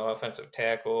weekend. He's an offensive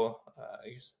tackle.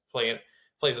 He's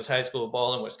plays his high school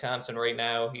ball in Wisconsin right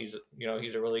now. He's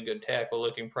a really good tackle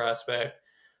looking prospect.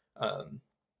 Um,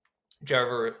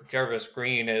 Jarvis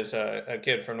Green is a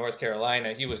kid from North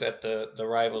Carolina. He was at the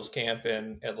Rivals camp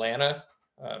in Atlanta.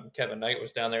 Kevin Knight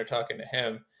was down there talking to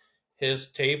him. His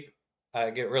tape I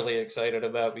get really excited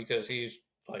about because he's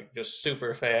like just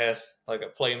super fast, like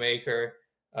a playmaker.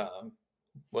 Um,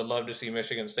 would love to see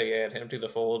Michigan State add him to the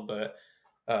fold, but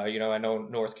I know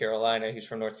North Carolina. He's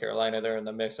from North Carolina. They're in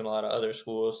the mix in a lot of other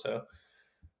schools, so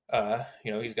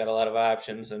he's got a lot of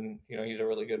options, and he's a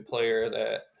really good player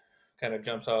that kind of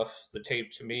jumps off the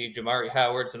tape to me. Jamari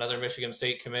Howard's another Michigan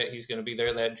State commit. He's going to be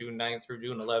there that June 9th through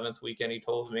June 11th weekend. He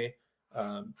told me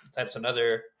that's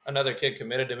another kid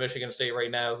committed to Michigan State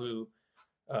right now who,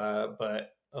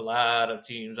 but a lot of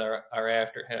teams are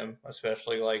after him,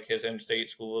 especially like his in-state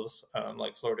schools,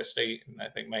 like Florida State and I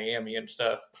think Miami and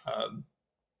stuff.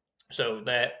 So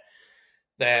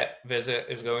that visit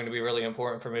is going to be really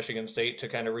important for Michigan State to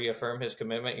kind of reaffirm his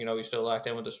commitment. He's still locked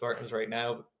in with the Spartans right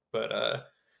now, but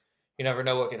you never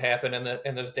know what could happen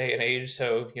in this day and age.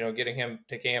 So getting him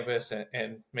to campus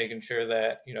and making sure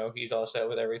that he's all set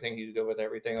with everything, he's good with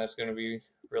everything. That's going to be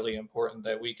really important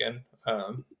that weekend.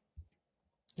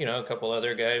 A couple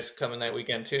other guys coming that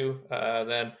weekend too.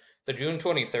 Then the June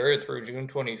 23rd through June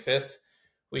 25th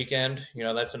weekend,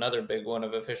 that's another big one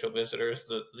of official visitors.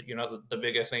 The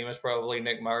biggest name is probably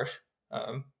Nick Marsh,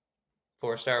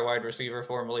 4-star wide receiver,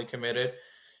 formerly committed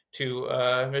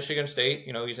to Michigan State.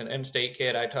 He's an in-state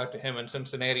kid. I talked to him in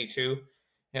Cincinnati too,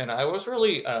 and I was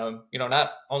really,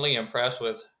 not only impressed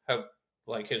with how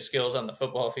like his skills on the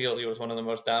football field. He was one of the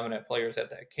most dominant players at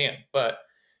that camp, but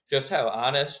just how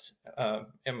honest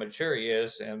and mature he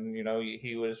is. And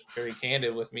he was very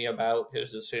candid with me about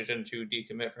his decision to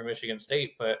decommit from Michigan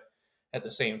State, but at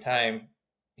the same time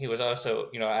he was also,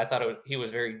 I thought he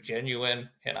was very genuine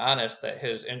and honest that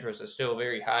his interest is still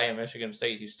very high in Michigan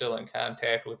State. He's still in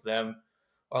contact with them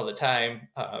all the time.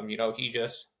 He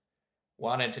just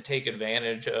wanted to take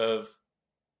advantage of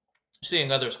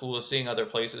seeing other schools, seeing other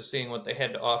places, seeing what they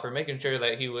had to offer, making sure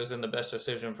that he was in the best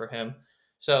decision for him.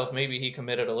 So if maybe he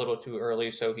committed a little too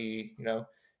early, so he,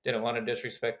 didn't want to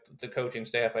disrespect the coaching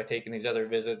staff by taking these other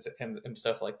visits and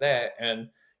stuff like that. And,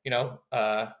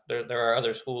 there are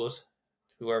other schools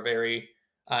who are very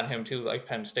on him too, like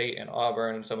Penn State and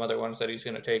Auburn and some other ones that he's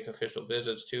going to take official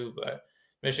visits to. But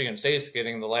Michigan State's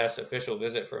getting the last official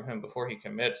visit from him before he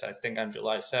commits, I think on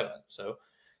July 7th. So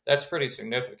that's pretty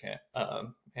significant.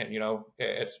 And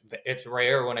it's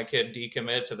rare when a kid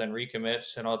decommits and then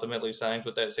recommits and ultimately signs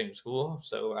with that same school.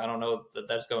 So I don't know that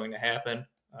that's going to happen.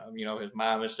 His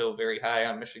mom is still very high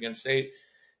on Michigan State,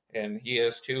 and he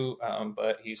is too.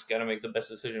 But he's got to make the best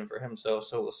decision for himself.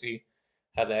 So we'll see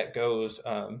how that goes.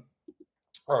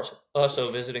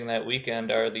 Also visiting that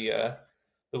weekend are the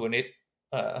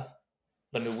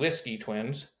Nowinski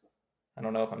twins. I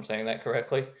don't know if I'm saying that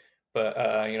correctly, but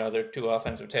they're two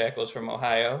offensive tackles from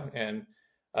Ohio, and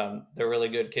they're really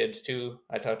good kids too.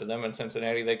 I talked to them in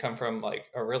Cincinnati. They come from like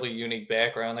a really unique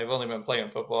background. They've only been playing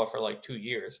football for like 2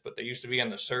 years, but they used to be in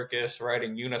the circus,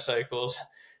 riding unicycles,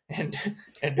 and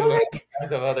doing all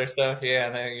kinds of other stuff. Yeah,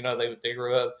 and then they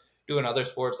grew up doing other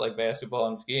sports like basketball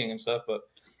and skiing and stuff, but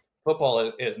football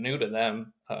is new to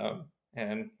them.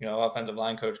 And offensive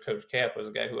line Coach Cap was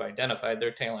a guy who identified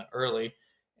their talent early,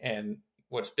 and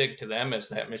what's big to them is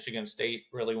that Michigan State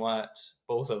really wants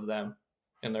both of them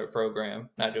in their program,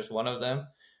 not just one of them.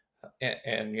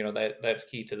 And that's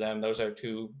key to them. Those are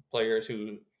two players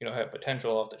who have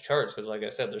potential off the charts because, like I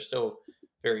said, they're still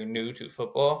very new to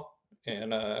football.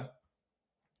 And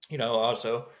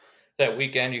also that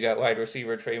weekend you got wide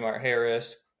receiver Traymar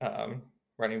Harris,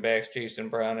 running backs Jason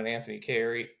Brown and Anthony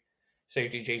Carey,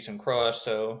 safety Jason Cross.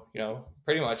 So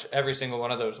pretty much every single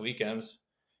one of those weekends,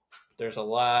 there's a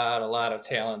lot of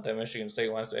talent that Michigan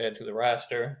State wants to add to the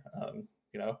roster.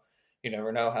 You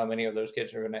never know how many of those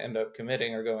kids are going to end up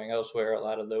committing or going elsewhere. A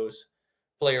lot of those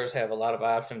players have a lot of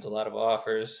options, a lot of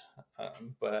offers,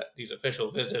 but these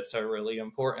official visits are really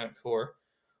important for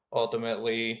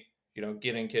ultimately,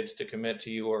 getting kids to commit to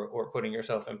you or putting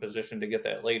yourself in position to get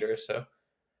that later. So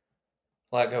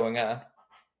a lot going on.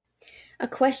 A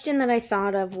question that I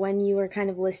thought of when you were kind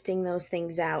of listing those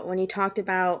things out, when you talked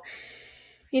about,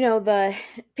 the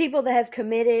people that have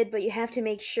committed, but you have to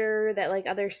make sure that like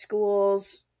other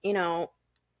schools,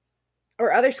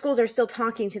 or other schools are still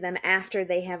talking to them after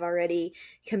they have already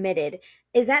committed.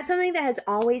 Is that something that has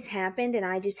always happened and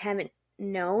I just haven't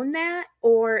known that?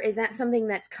 Or is that something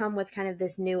that's come with kind of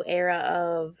this new era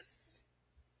of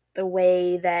the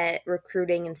way that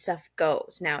recruiting and stuff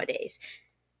goes nowadays?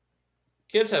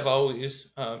 Kids have always,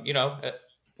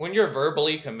 when you're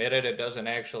verbally committed, it doesn't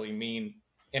actually mean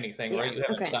anything, Yeah. right? You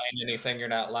haven't Okay. signed anything, you're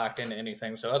not locked into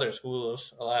anything. So other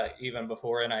schools, a lot even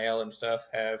before NIL and stuff,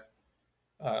 have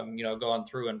gone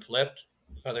through and flipped.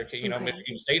 Okay.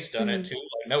 Michigan State's done it Mm-hmm. too.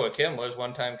 Like Noah Kim was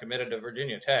one time committed to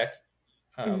Virginia Tech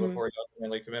Mm-hmm. before he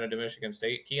ultimately committed to Michigan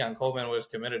State. Keon Coleman was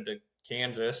committed to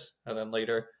Kansas and then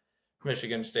later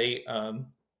Michigan State.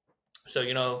 So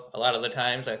a lot of the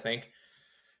times I think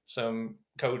some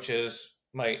coaches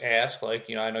might ask, like,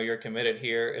 I know you're committed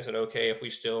here. Is it okay if we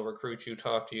still recruit you,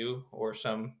 talk to you? Or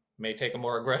some may take a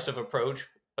more aggressive approach.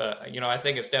 But, I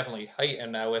think it's definitely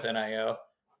heightened now with NIL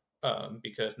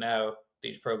because now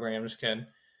these programs can,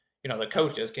 the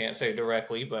coaches can't say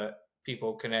directly, but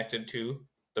people connected to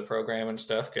the program and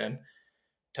stuff can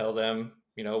tell them,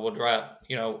 we'll drop,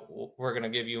 we're going to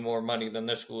give you more money than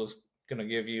this school's going to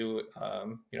give you,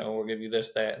 we'll give you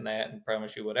this, that, and that, and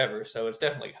promise you whatever. So it's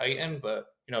definitely heightened, but,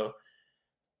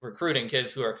 recruiting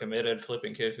kids who are committed,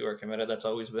 flipping kids who are committed, that's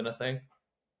always been a thing.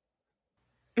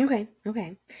 Okay.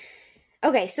 Okay.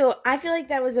 Okay, so I feel like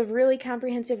that was a really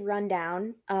comprehensive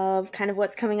rundown of kind of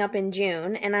what's coming up in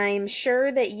June, and I'm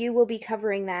sure that you will be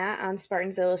covering that on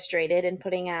Spartans Illustrated and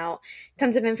putting out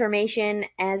tons of information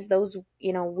as those,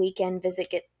 weekend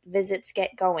visits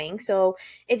get going. So,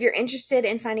 if you're interested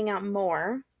in finding out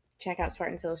more, check out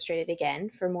Spartans Illustrated again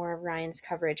for more of Ryan's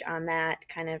coverage on that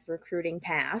kind of recruiting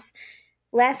path.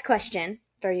 Last question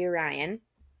for you, Ryan.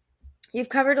 You've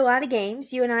covered a lot of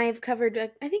games. You and I have covered,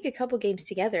 I think, a couple games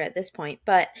together at this point,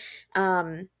 but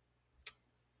um,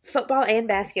 football and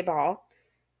basketball.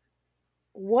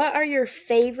 What are your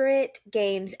favorite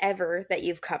games ever that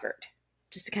you've covered?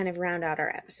 Just to kind of round out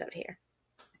our episode here.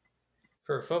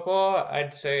 For football,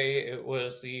 I'd say it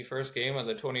was the first game of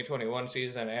the 2021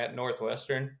 season at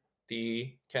Northwestern,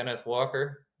 the Kenneth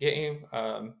Walker game.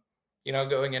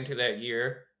 Going into that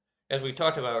year, as we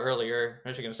talked about earlier,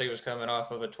 Michigan State was coming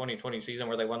off of a 2020 season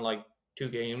where they won like two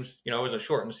games. It was a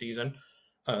shortened season,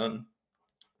 um,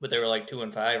 but they were like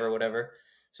 2-5 or whatever.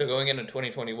 So going into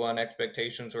 2021,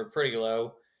 expectations were pretty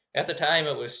low. At the time,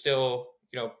 it was still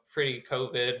pre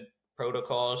COVID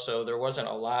protocols, so there wasn't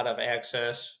a lot of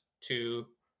access to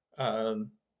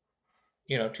um,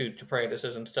 to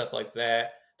practices and stuff like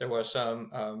that. There was some,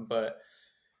 but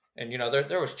and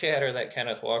there was chatter that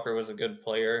Kenneth Walker was a good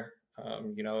player,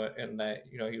 and that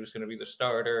he was going to be the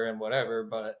starter and whatever.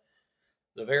 But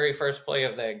the very first play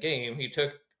of that game, he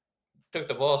took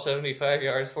the ball 75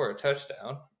 yards for a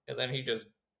touchdown, and then he just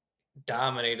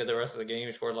dominated the rest of the game.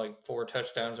 He scored like 4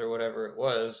 touchdowns or whatever it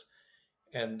was,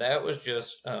 and that was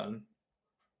just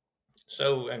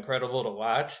so incredible to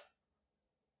watch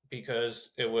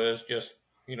because it was just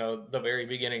the very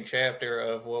beginning chapter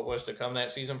of what was to come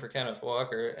that season for Kenneth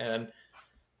Walker,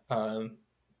 um,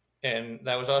 and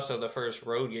that was also the first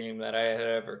road game that I had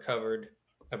ever covered,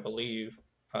 I believe,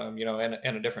 in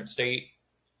a different state.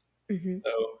 Mm-hmm.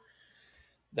 So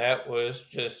that was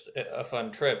just a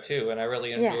fun trip too, and I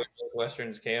really Yeah. enjoyed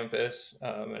Western's campus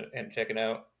and checking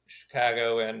out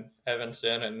Chicago and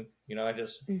Evanston, and I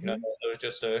just Mm-hmm. it was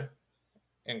just a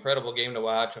incredible game to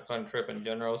watch, a fun trip in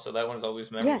general. So that one's always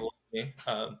Yeah. memorable to me.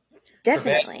 For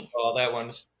Definitely. basketball, that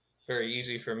one's very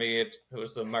easy for me. It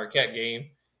was the Marquette game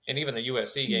and even the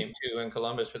USC game too in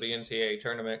Columbus for the NCAA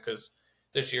tournament because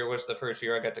this year was the first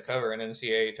year I got to cover an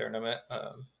NCAA tournament,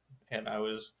 and I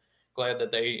was glad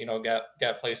that they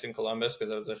got placed in Columbus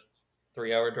because it was a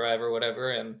 3-hour drive or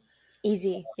whatever, and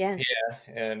Easy. Yeah. yeah,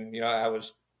 and I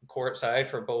was courtside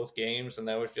for both games, and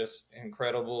that was just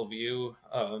incredible view.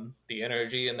 The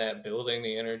energy in that building,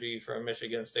 the energy from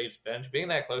Michigan State's bench, being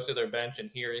that close to their bench and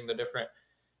hearing the different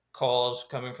calls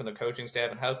coming from the coaching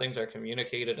staff and how things are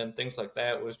communicated and things like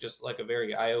that was just like a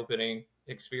very eye-opening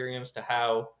experience to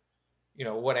how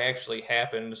what actually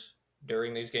happens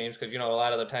during these games because a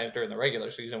lot of the times during the regular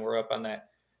season we're up on that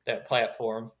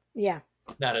platform Yeah.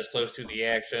 not as close to the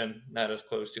action, not as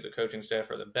close to the coaching staff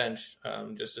or the bench,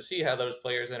 just to see how those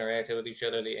players interacted with each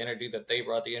other, the energy that they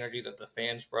brought, the energy that the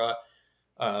fans brought,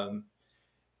 um,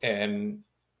 and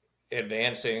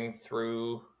advancing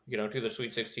through, to the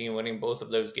Sweet 16, winning both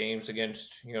of those games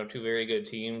against, two very good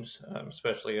teams,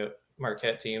 especially a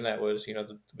Marquette team that was,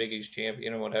 the Big East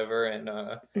champion and whatever. And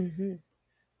Mm-hmm.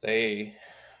 they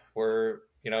were,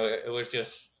 it was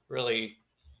just really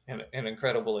an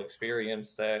incredible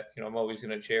experience that, I'm always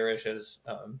going to cherish as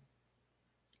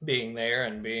being there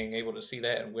and being able to see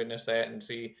that and witness that and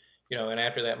see, and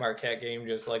after that Marquette game,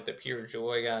 just like the pure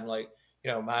joy on like,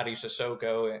 Madi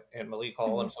Sissoko and Malik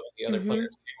Hall and some of the other Mm-hmm.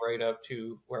 players came right up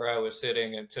to where I was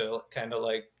sitting and to kind of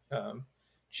like,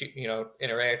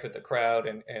 interact with the crowd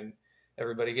and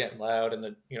everybody getting loud and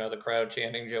the crowd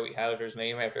chanting Joey Hauser's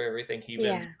name after everything he been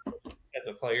Yeah. through as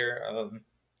a player.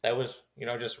 That was,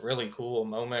 just really cool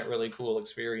moment, really cool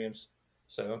experience.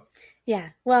 So Yeah.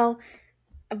 Well,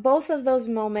 both of those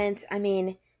moments, I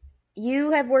mean,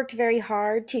 you have worked very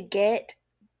hard to get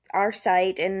our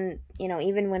site, and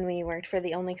even when we worked for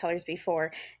the Only Colors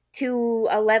before, to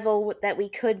a level that we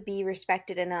could be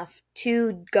respected enough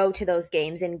to go to those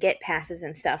games and get passes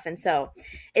and stuff. And so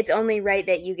it's only right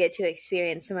that you get to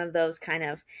experience some of those kind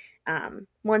of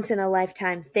once in a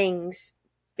lifetime things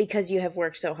because you have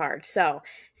worked so hard. So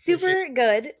appreciate super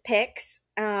good picks.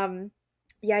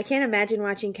 Yeah, I can't imagine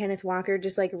watching Kenneth Walker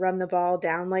just like run the ball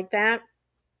down like that.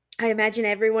 I imagine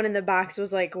everyone in the box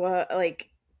was like, what, like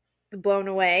blown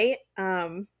away.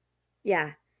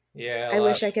 Yeah, Yeah, a I lot.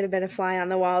 wish I could have been a fly on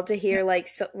the wall to hear like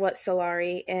what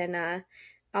Solari and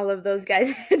all of those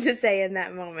guys had to say in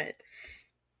that moment.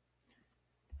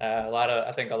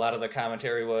 I think a lot of the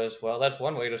commentary was, well, that's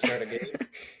one way to start a game.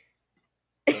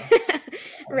 So,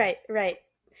 Right, right.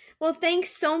 Well, thanks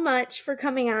so much for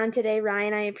coming on today,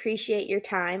 Ryan. I appreciate your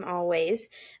time always.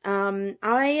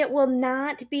 I will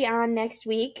not be on next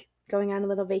week, going on a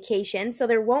little vacation, so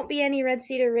there won't be any Red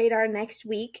Cedar Radar next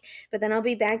week, but then I'll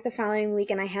be back the following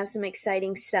week and I have some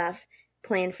exciting stuff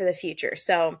planned for the future.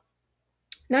 So,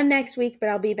 not next week, but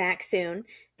I'll be back soon.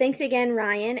 Thanks again,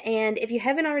 Ryan. And if you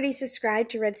haven't already subscribed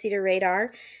to Red Cedar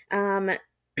Radar, um,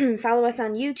 follow us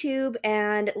on YouTube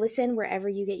and listen wherever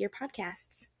you get your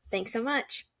podcasts. Thanks so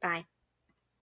much. Bye.